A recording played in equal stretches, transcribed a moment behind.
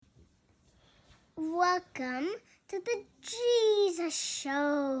Welcome to the Jesus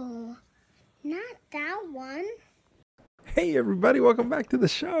Show. Not that one. Hey everybody, welcome back to the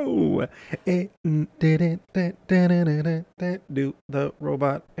show. It didn't do the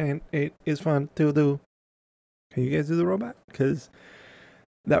robot, and it is fun to do. Can you guys do the robot? Because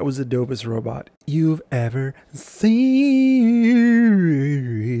that was the dopest robot you've ever seen.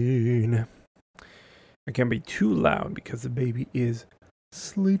 I can't be too loud because the baby is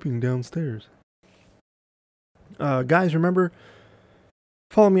sleeping downstairs. Guys, remember,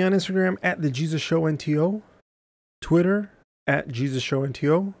 follow me on Instagram at the Jesus Show NTO. Twitter at Jesus Show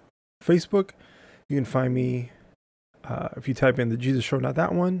NTO. Facebook, you can find me if you type in the Jesus Show, not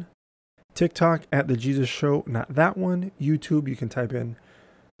that one. TikTok at the Jesus Show, not that one. YouTube, you can type in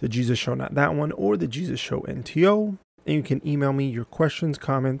the Jesus Show, not that one, or the Jesus Show NTO. And you can email me your questions,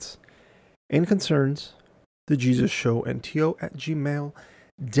 comments, and concerns, the Jesus Show NTO at gmail.com.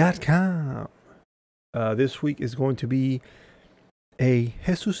 This week is going to be a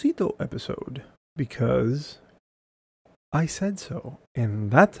Jesusito episode because I said so,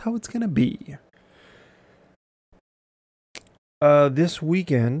 and that's how it's going to be. This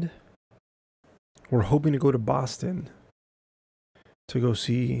weekend, we're hoping to go to Boston to go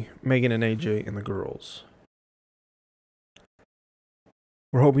see Megan and AJ and the girls.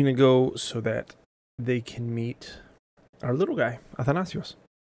 We're hoping to go so that they can meet our little guy, Athanasios.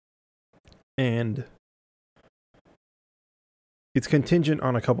 And it's contingent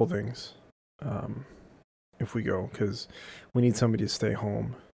on a couple things. If we go, because we need somebody to stay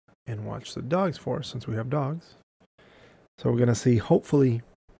home and watch the dogs for us since we have dogs. So we're going to see, hopefully,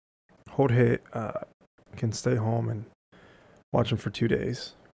 Jorge can stay home and watch him for 2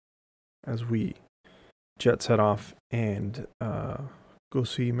 days as we jet set off and go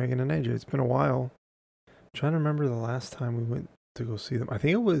see Megan and AJ. It's been a while. I'm trying to remember the last time we went to go see them. I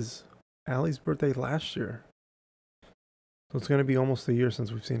think it was Allie's birthday last year. So it's going to be almost a year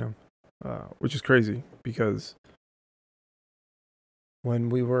since we've seen them. Which is crazy because when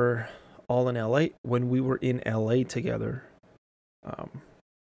we were all in LA, when we were in LA together,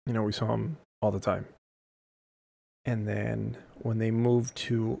 we saw them all the time. And then when they moved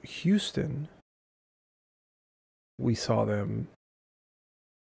to Houston, we saw them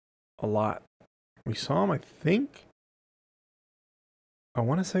a lot. We saw them, I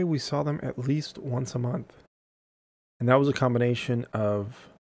want to say we saw them at least once a month. And that was a combination of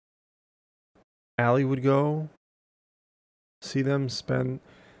Allie would go see them, spend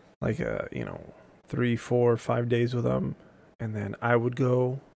 3, 4, 5 days with them, and then I would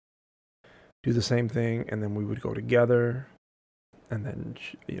go do the same thing, and then we would go together, and then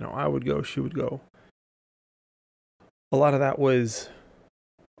I would go, she would go. A lot of that was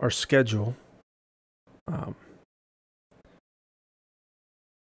our schedule.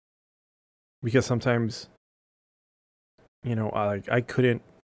 Because sometimes I couldn't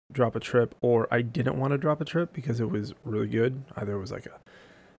drop a trip, or I didn't want to drop a trip because it was really good. Either it was like a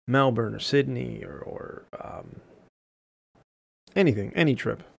Melbourne or Sydney or anything, any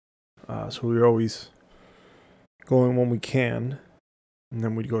trip. So we were always going when we can, and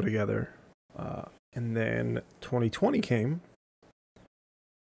then we'd go together. And then 2020 came,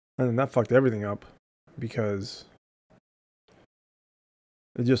 and then that fucked everything up because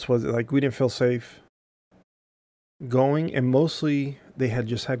it just was like we didn't feel safe going, and mostly they had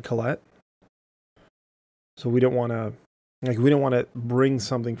just had Colette, so we didn't want to bring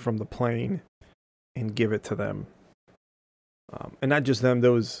something from the plane and give it to them, and not just them.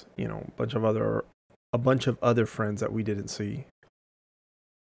 There was a bunch of other friends that we didn't see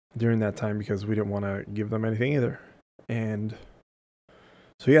during that time because we didn't want to give them anything either. And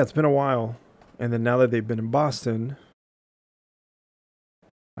so yeah, it's been a while. And then now that they've been in Boston,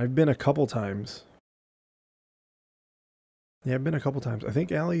 I've been a couple times. Yeah, I've been a couple times. I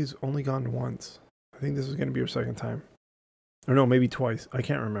think Allie's only gone once. I think this is going to be her second time. Or no, maybe twice. I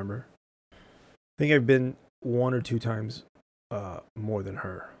can't remember. I think I've been 1 or 2 times more than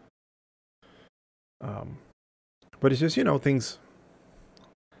her. But it's just, things,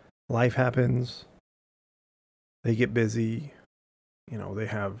 life happens. They get busy. They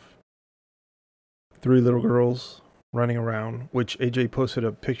have 3 little girls running around, which AJ posted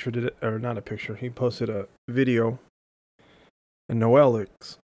a picture, or not a picture, he posted a video. And Noelle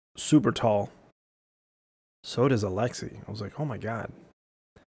looks super tall. So does Alexi. I was like, oh my God.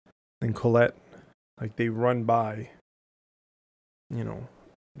 Then Colette, they run by.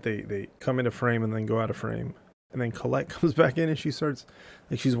 They come into frame and then go out of frame. And then Colette comes back in and she starts,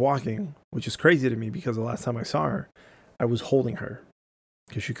 she's walking, which is crazy to me because the last time I saw her, I was holding her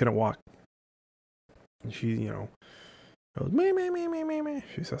because she couldn't walk. And she, Goes, me, me, me, me, me, me.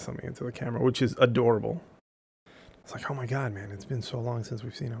 She says something into the camera, which is adorable. It's like, oh my God, man, it's been so long since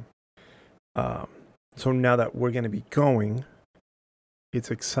we've seen him. So now that we're going to be going, it's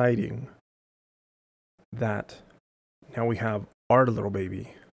exciting that now we have our little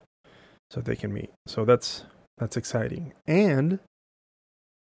baby so they can meet. So that's exciting. And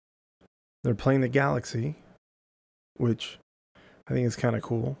they're playing the Galaxy, which I think is kind of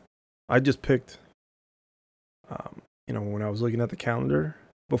cool. I just picked, when I was looking at the calendar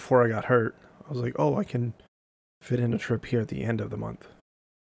before I got hurt, I was like, oh, I can fit in a trip here at the end of the month.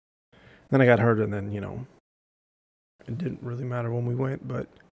 Then I got hurt, and then, it didn't really matter when we went, but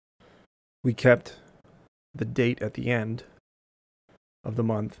we kept the date at the end of the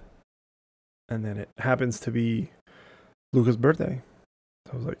month, and then it happens to be Luca's birthday.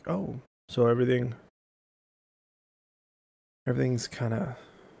 So I was like, oh, so everything's kind of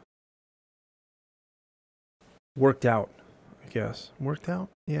worked out, I guess. Worked out?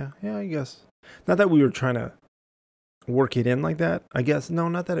 Yeah, I guess. Not that we were trying to work it in like that. I guess, no,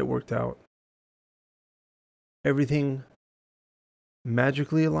 not that it worked out. Everything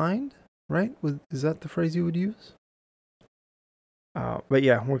magically aligned, right? Is that the phrase you would use? But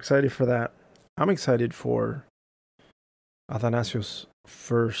yeah, we're excited for that. I'm excited for Athanasio's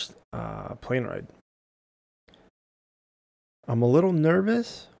first plane ride. I'm a little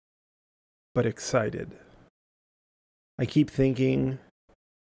nervous, but excited. I keep thinking,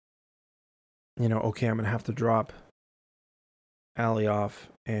 okay, I'm going to have to drop Ali off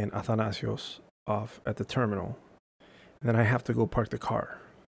and Athanasios off at the terminal. And then I have to go park the car.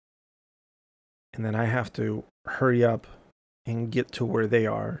 And then I have to hurry up and get to where they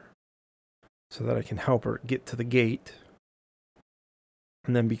are so that I can help her get to the gate.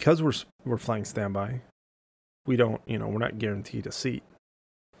 And then because we're flying standby, we don't, we're not guaranteed a seat.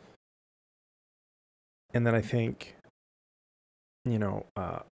 And then I think,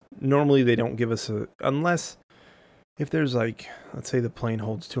 normally they don't give us unless if there's let's say the plane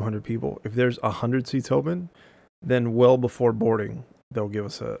holds 200 people, if there's 100 seats open, then well before boarding, they'll give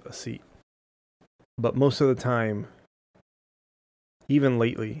us a seat. But most of the time, even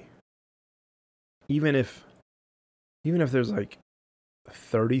lately, even if there's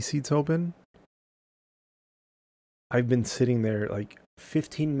 30 seats open, I've been sitting there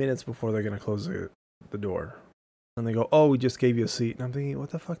 15 minutes before they're going to close the door. And they go, oh, we just gave you a seat. And I'm thinking, what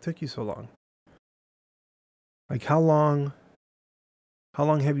the fuck took you so long? How long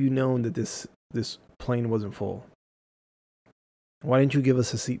have you known that this plane wasn't full? Why didn't you give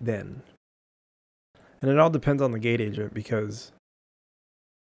us a seat then? And it all depends on the gate agent, because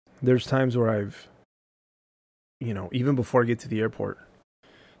there's times where I've, even before I get to the airport,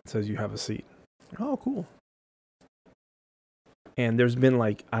 it says you have a seat. Oh, cool. And there's been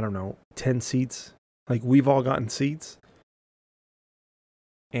 10 seats. We've all gotten seats.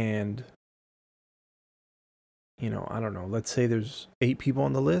 And, I don't know, let's say there's 8 people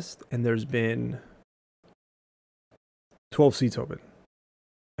on the list and there's been 12 seats open.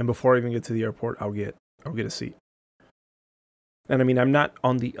 And before I even get to the airport, I'll get a seat. And I mean, I'm not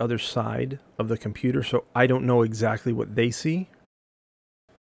on the other side of the computer, so I don't know exactly what they see.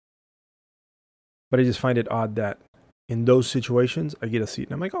 But I just find it odd that in those situations, I get a seat.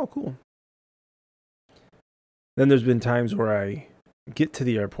 And I'm like, oh, cool. Then there's been times where I get to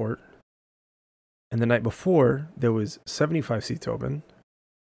the airport, and the night before, there was 75 seats open,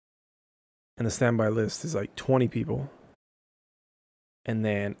 and the standby list is 20 people. And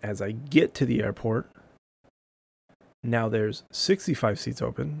then as I get to the airport, now there's 65 seats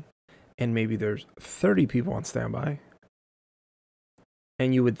open, and maybe there's 30 people on standby.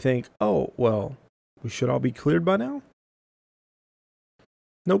 And you would think, oh, well, we should all be cleared by now?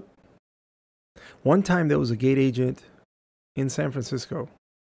 Nope. One time there was a gate agent in San Francisco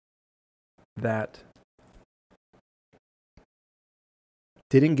that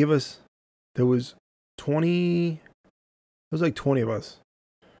didn't give us, there was 20 of us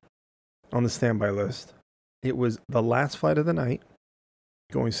on the standby list. It was the last flight of the night,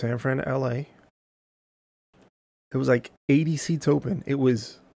 going San Fran to LA. There was 80 seats open. It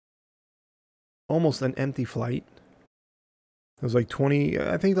was almost an empty flight. There was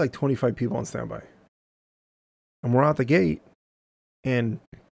 25 people on standby. And we're out the gate, and,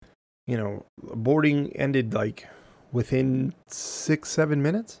 boarding ended within 6-7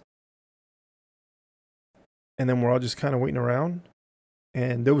 minutes. And then we're all just kind of waiting around.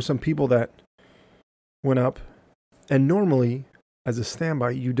 And there were some people that went up. And normally, as a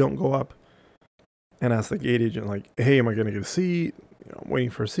standby, you don't go up and ask the gate agent, hey, am I going to get a seat? I'm waiting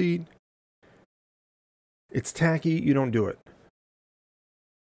for a seat. It's tacky. You don't do it.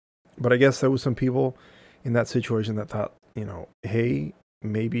 But I guess there was some people in that situation that thought hey,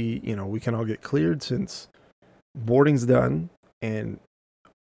 maybe, we can all get cleared since boarding's done and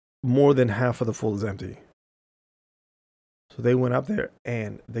more than half of the pool is empty. So they went up there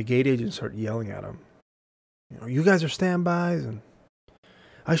and the gate agent started yelling at them. You guys are standbys and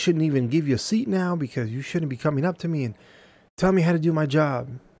I shouldn't even give you a seat now because you shouldn't be coming up to me and telling me how to do my job.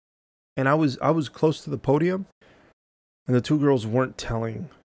 And I was close to the podium and the two girls weren't telling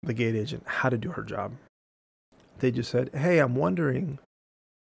the gate agent how to do her job. They just said, hey, I'm wondering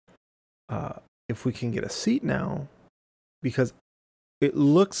if we can get a seat now because it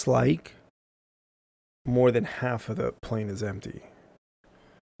looks like more than half of the plane is empty.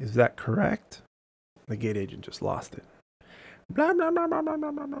 Is that correct? The gate agent just lost it. Blah, blah, blah, blah, blah,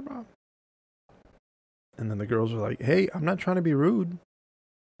 blah, blah, blah. And then the girls were like, hey, I'm not trying to be rude.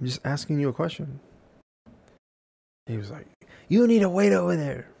 I'm just asking you a question. He was like, you need to wait over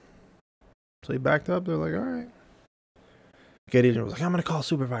there. So he backed up. They're like, all right. Gate agent was like, I'm going to call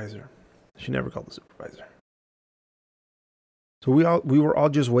supervisor. She never called the supervisor. So we were all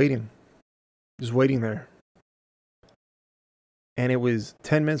just waiting there. And it was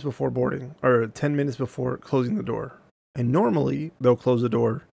 10 minutes before boarding, or 10 minutes before closing the door. And normally they'll close the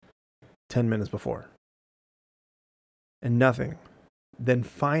door 10 minutes before. And nothing. Then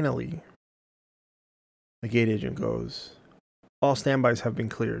finally, the gate agent goes, all standbys have been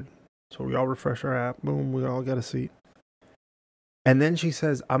cleared. So we all refresh our app. Boom, we all got a seat. And then she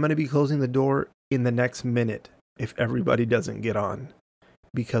says, I'm going to be closing the door in the next minute if everybody doesn't get on.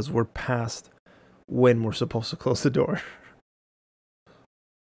 Because we're past when we're supposed to close the door.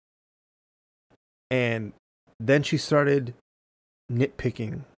 And then she started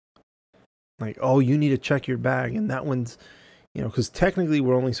nitpicking. Like, oh, you need to check your bag. And that one's, because technically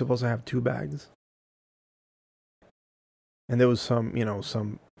we're only supposed to have 2 bags. And there was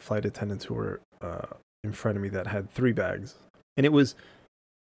some flight attendants who were in front of me that had 3 bags. And it was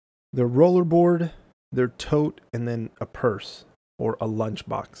their rollerboard, their tote, and then a purse or a lunch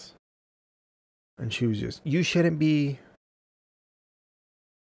box. And she was just, you shouldn't be.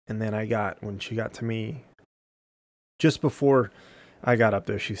 And then when she got to me, just before I got up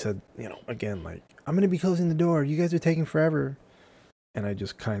there, she said, again, like, I'm going to be closing the door. You guys are taking forever. And I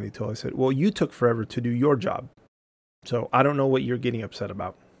just kindly told her, I said, well, you took forever to do your job. So I don't know what you're getting upset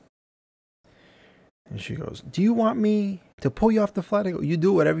about. And she goes, do you want me to pull you off the flight? I go, you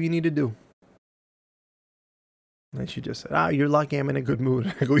do whatever you need to do. And she just said, you're lucky I'm in a good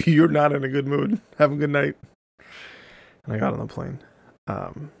mood. I go, you're not in a good mood. Have a good night. And I got on the plane.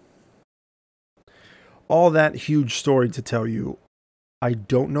 All that huge story to tell you, I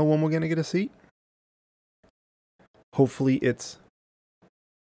don't know when we're going to get a seat. Hopefully it's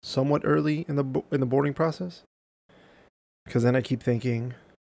somewhat early in the boarding process. Because then I keep thinking,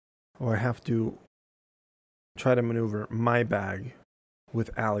 I have to try to maneuver my bag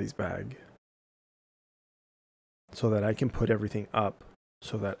with Allie's bag so that I can put everything up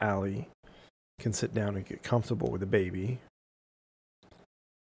so that Allie can sit down and get comfortable with the baby.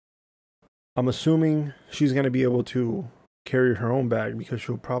 I'm assuming she's going to be able to carry her own bag because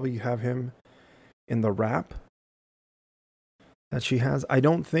she'll probably have him in the wrap that she has. I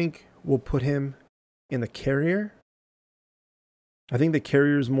don't think we'll put him in the carrier. I think the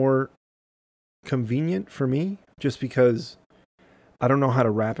carrier is more convenient for me just because I don't know how to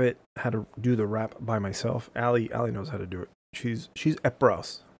wrap it, how to do the wrap by myself. Allie knows how to do it. She's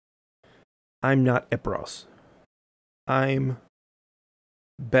Epros. I'm not Epros. I'm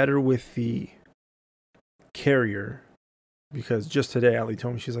better with the carrier because just today Allie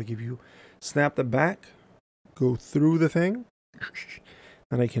told me, she's like, if you snap the back, go through the thing,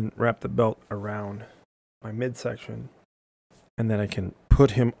 then I can wrap the belt around my midsection and then I can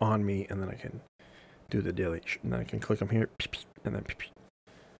put him on me and then I can do the daily and then I can click him here and then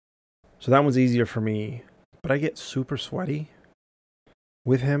so that one's easier for me, but I get super sweaty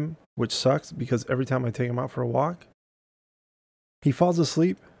with him, which sucks because every time I take him out for a walk, he falls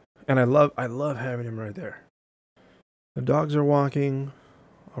asleep, and I love having him right there. The dogs are walking,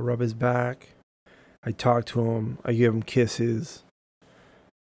 I'll rub his back, I talk to him, I give him kisses,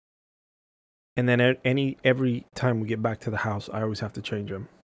 and then every time we get back to the house, I always have to change him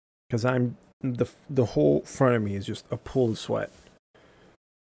because I'm the whole front of me is just a pool of sweat,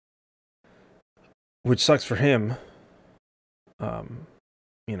 which sucks for him,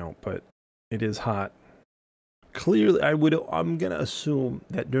 but it is hot. Clearly, I'm going to assume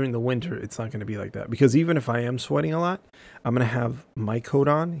that during the winter, it's not going to be like that. Because even if I am sweating a lot, I'm going to have my coat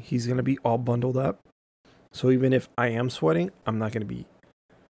on. He's going to be all bundled up. So even if I am sweating, I'm not going to be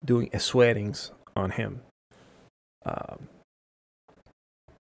doing sweatings on him.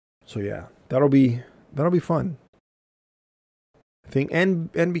 So yeah, that'll be fun. thing.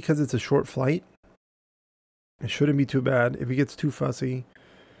 And because it's a short flight, it shouldn't be too bad. If he gets too fussy,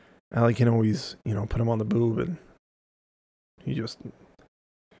 Allie can always, put him on the boob, and he gets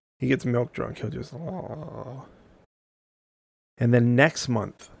milk drunk. He'll just, oh. And then next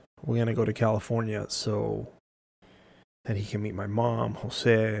month, we're going to go to California so that he can meet my mom,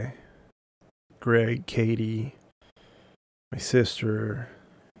 Jose, Greg, Katie, my sister,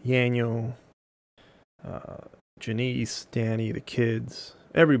 Yanyo, Janice, Danny, the kids,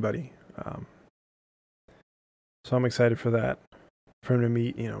 everybody. So I'm excited for that. For him to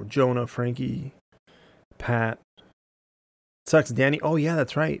meet, Jonah, Frankie, Pat. Sucks, Danny. Oh, yeah,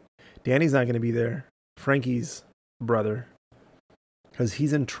 that's right. Danny's not going to be there. Frankie's brother. Because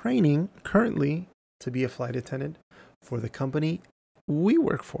he's in training currently to be a flight attendant for the company we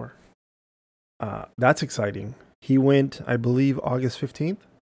work for. That's exciting. He went, I believe, August 15th.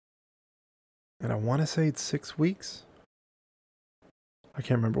 And I want to say it's 6 weeks. I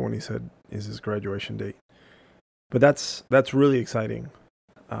can't remember when he said is his graduation date. But that's really exciting.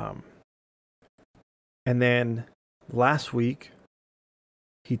 And then last week,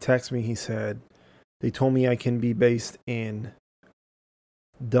 he texted me. He said, they told me I can be based in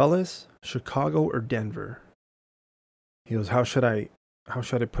Dulles, Chicago, or Denver. He goes, how should I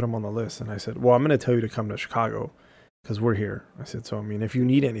put him on the list? And I said, well, I'm going to tell you to come to Chicago because we're here. I said, so, if you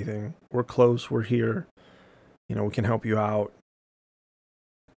need anything, we're close. We're here. We can help you out.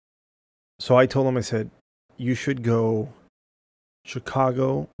 So I told him, I said, you should go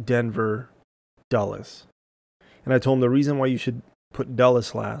Chicago, Denver, Dulles. And I told him the reason why you should put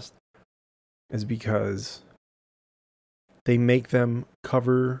Dulles last is because they make them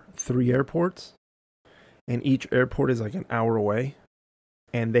cover 3 airports, and each airport is like an hour away,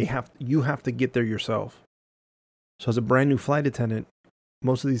 and you have to get there yourself. So as a brand new flight attendant,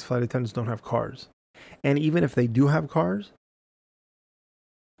 most of these flight attendants don't have cars. And even if they do have cars,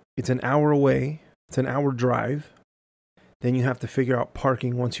 it's an hour away. It's an hour drive. Then you have to figure out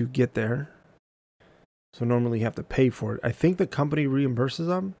parking once you get there. So normally you have to pay for it. I think the company reimburses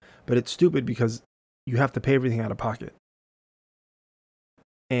them, but it's stupid because you have to pay everything out of pocket.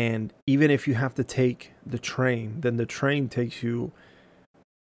 And even if you have to take the train, then the train takes you,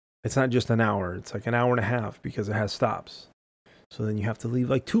 it's not just an hour. It's like an hour and a half because it has stops. So then you have to leave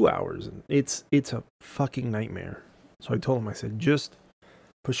like 2 hours. And it's a fucking nightmare. So I told him, I said, just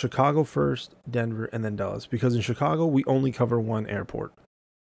put Chicago first, Denver, and then Dallas. Because in Chicago, we only cover 1 airport.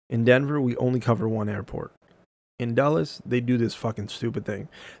 In Denver, we only cover 1 airport. In Dallas, they do this fucking stupid thing.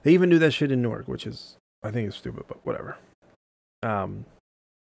 They even do that shit in Newark, which is, I think it's stupid, but whatever. I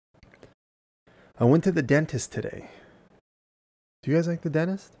went to the dentist today. Do you guys like the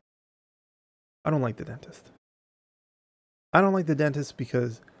dentist? I don't like the dentist. I don't like the dentist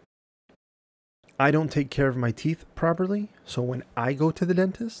because I don't take care of my teeth properly. So when I go to the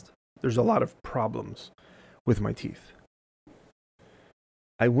dentist, there's a lot of problems with my teeth.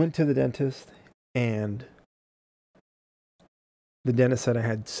 I went to the dentist and the dentist said I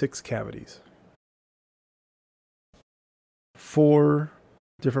had 6 cavities. 4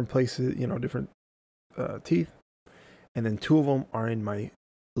 different places, different teeth. And then 2 of them are in my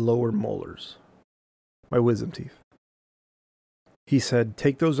lower molars, my wisdom teeth. He said,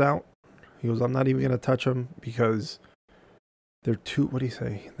 take those out. He goes, I'm not even going to touch them because they're too, what do you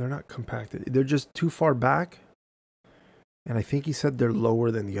say? They're not compacted. They're just too far back. And I think he said they're lower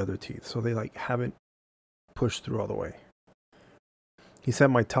than the other teeth. So they haven't pushed through all the way. He said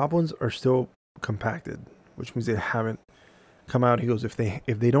my top ones are still compacted, which means they haven't come out. He goes, if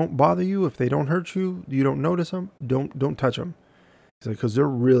they don't bother you, if they don't hurt you, you don't notice them, don't touch them. He's like, because they're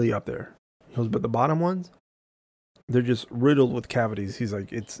really up there. He goes, but the bottom ones, they're just riddled with cavities. He's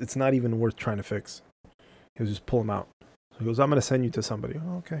like, it's not even worth trying to fix. He goes, just pull them out. So he goes, I'm going to send you to somebody.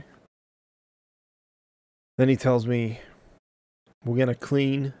 Oh, okay. Then he tells me, we're going to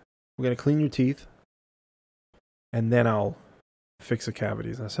clean your teeth, and then I'll fix the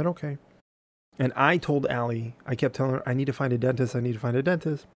cavities. And I said, okay. And I told Allie, I kept telling her, I need to find a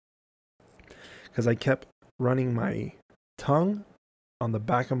dentist. Because I kept running my tongue on the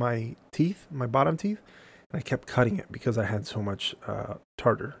back of my teeth, my bottom teeth. And I kept cutting it because I had so much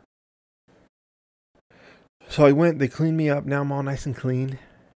tartar. So I went, they cleaned me up. Now I'm all nice and clean.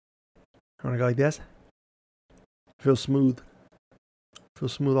 I want to go like this. Feel smooth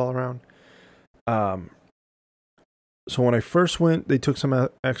all around. So when I first went, they took some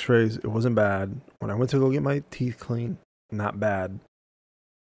x-rays. It wasn't bad. When I went to go get my teeth cleaned, not bad.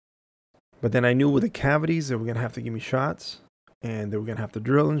 But then I knew with the cavities, they were going to have to give me shots. And they were going to have to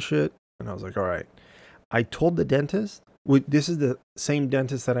drill and shit. And I was like, all right. I told the dentist, this is the same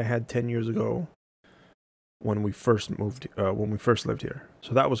dentist that I had 10 years ago when we first lived here.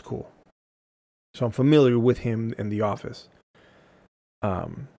 So that was cool. So I'm familiar with him in the office.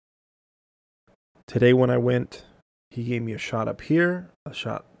 Today when I went, he gave me a shot up here, a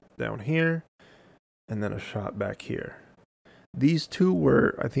shot down here, and then a shot back here. These two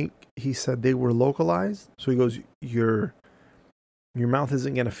were, I think he said they were localized. So he goes, your mouth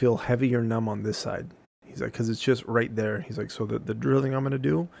isn't going to feel heavy or numb on this side. He's like, because it's just right there. He's like, so the drilling I'm going to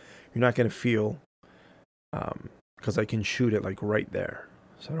do, you're not going to feel, because I can shoot it like right there.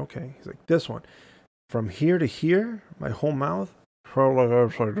 I said, okay. He's like, this one, from here to here, my whole mouth,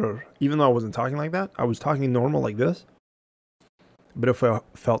 even though I wasn't talking like that, I was talking normal like this, but it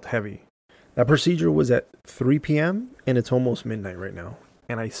felt heavy. That procedure was at 3 p.m. and it's almost midnight right now.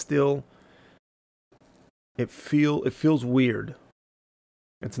 And I still, it feels weird.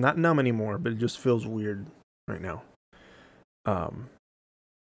 It's not numb anymore, but it just feels weird right now.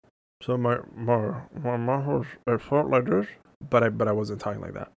 So my mouth it felt like this, but I wasn't talking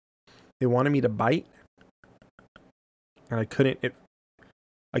like that. They wanted me to bite, and I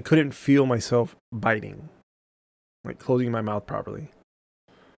couldn't feel myself biting, like closing my mouth properly.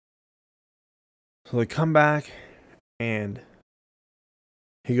 So they come back, and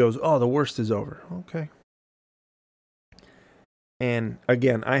he goes, "Oh, the worst is over." Okay. And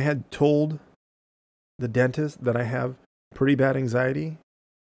again, I had told the dentist that I have pretty bad anxiety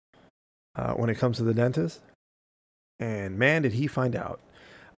when it comes to the dentist. And man, did he find out.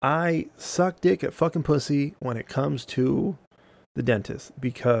 I suck dick at fucking pussy when it comes to the dentist,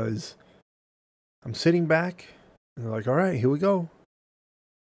 because I'm sitting back and they're like, all right, here we go.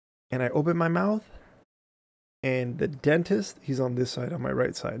 And I open my mouth, and the dentist, he's on this side, on my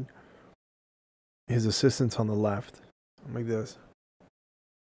right side. His assistant's on the left. I'm like this.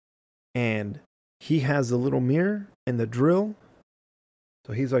 And he has the little mirror and the drill.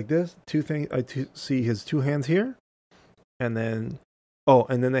 So he's like this. Two things. I see his two hands here. And then,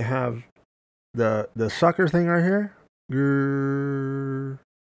 and then they have the sucker thing right here.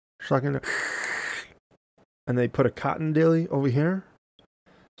 Sucking. And they put a cotton dilly over here.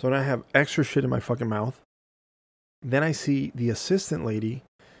 So now I have extra shit in my fucking mouth. Then I see the assistant lady.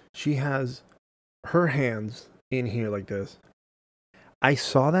 She has her hands in here like this. I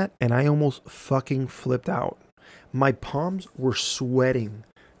saw that and I almost fucking flipped out. My palms were sweating,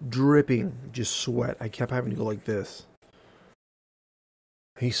 dripping, just sweat. I kept having to go like this.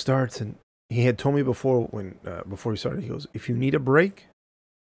 He starts, and he had told me before he started, he goes, if you need a break,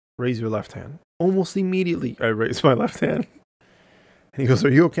 raise your left hand. Almost immediately, I raised my left hand. And he goes,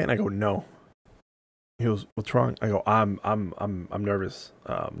 are you okay? And I go, no. He goes, what's wrong? I go, I'm nervous.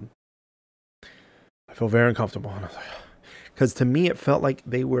 I feel very uncomfortable. And I was like, because to me, it felt like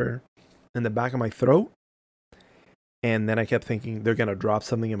they were in the back of my throat. And then I kept thinking, they're going to drop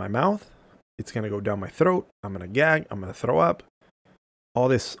something in my mouth. It's going to go down my throat. I'm going to gag. I'm going to throw up. All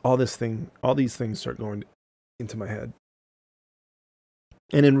these things start going into my head.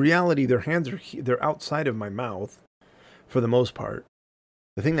 And in reality, their hands they're outside of my mouth for the most part.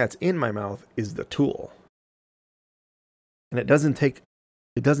 The thing that's in my mouth is the tool. And it doesn't take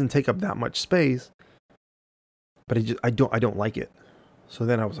up that much space. But I don't like it. So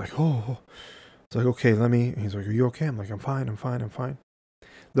then I was like, oh, it's like, okay, he's like, are you okay? I'm like, I'm fine.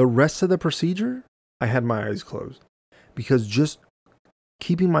 The rest of the procedure, I had my eyes closed, because just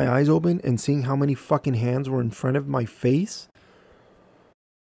keeping my eyes open and seeing how many fucking hands were in front of my face.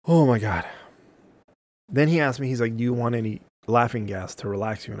 Oh my God. Then he asked me, he's like, do you want any laughing gas to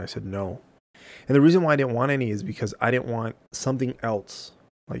relax you? And I said, no. And the reason why I didn't want any is because I didn't want something else.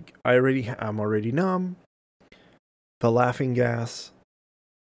 Like I'm already numb. The laughing gas,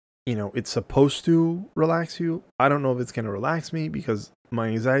 it's supposed to relax you. I don't know if it's going to relax me because my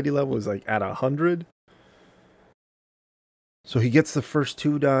anxiety level is like at 100. So he gets the first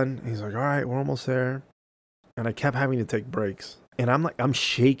two done. He's like, all right, we're almost there. And I kept having to take breaks. And I'm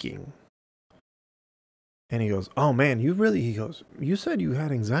shaking. And he goes, oh man, he goes, you said you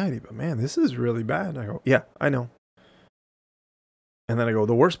had anxiety, but man, this is really bad. And I go, yeah, I know. And then I go,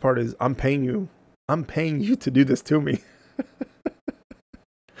 the worst part is I'm paying you to do this to me.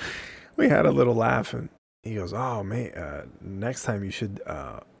 We had a little laugh, and he goes, oh man, next time you should,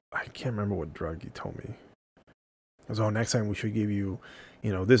 I can't remember what drug he told me. He goes, oh, next time we should give you,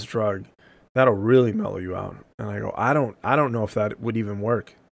 this drug. That'll really mellow you out. And I go, I don't know if that would even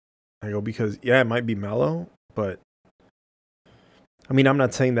work. I go, because yeah, it might be mellow, but I mean, I'm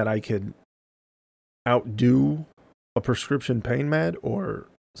not saying that I could outdo a prescription pain med or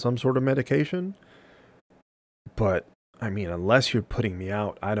some sort of medication. But I mean, unless you're putting me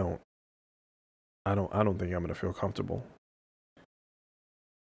out, I don't think I'm going to feel comfortable.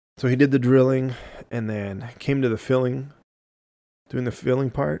 So he did the drilling and then came to the filling, doing the filling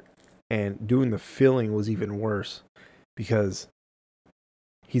part. And doing the filling was even worse because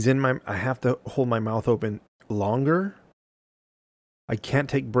I have to hold my mouth open longer. I can't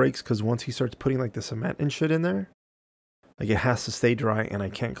take breaks because once he starts putting like the cement and shit in there, like it has to stay dry and I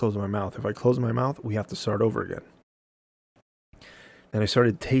can't close my mouth. If I close my mouth, we have to start over again. And I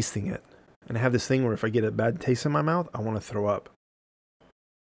started tasting it. And I have this thing where if I get a bad taste in my mouth, I want to throw up.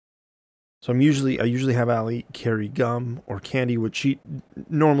 So I usually have Allie carry gum or candy, which she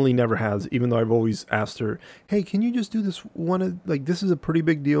normally never has, even though I've always asked her, hey, can you just do this one? Like, this is a pretty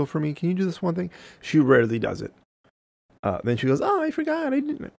big deal for me. Can you do this one thing? She rarely does it. Then she goes, oh, I forgot. I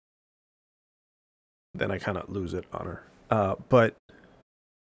didn't. Then I kind of lose it on her. But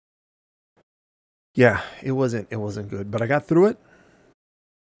yeah, it wasn't good. But I got through it.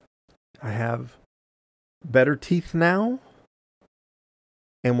 I have better teeth now.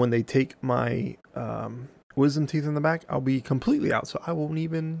 And when they take my wisdom teeth in the back, I'll be completely out. So I won't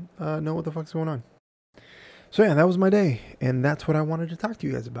even know what the fuck's going on. So yeah, that was my day. And that's what I wanted to talk to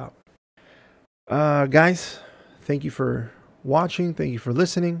you guys about. Guys, thank you for watching. Thank you for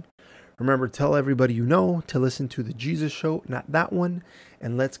listening. Remember, tell everybody you know to listen to the Jesus Show, not that one.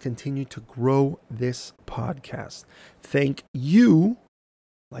 And let's continue to grow this podcast. Thank you,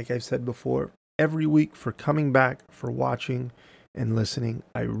 like I've said before, every week for coming back, for watching and listening.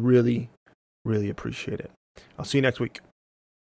 I really, really appreciate it. I'll see you next week.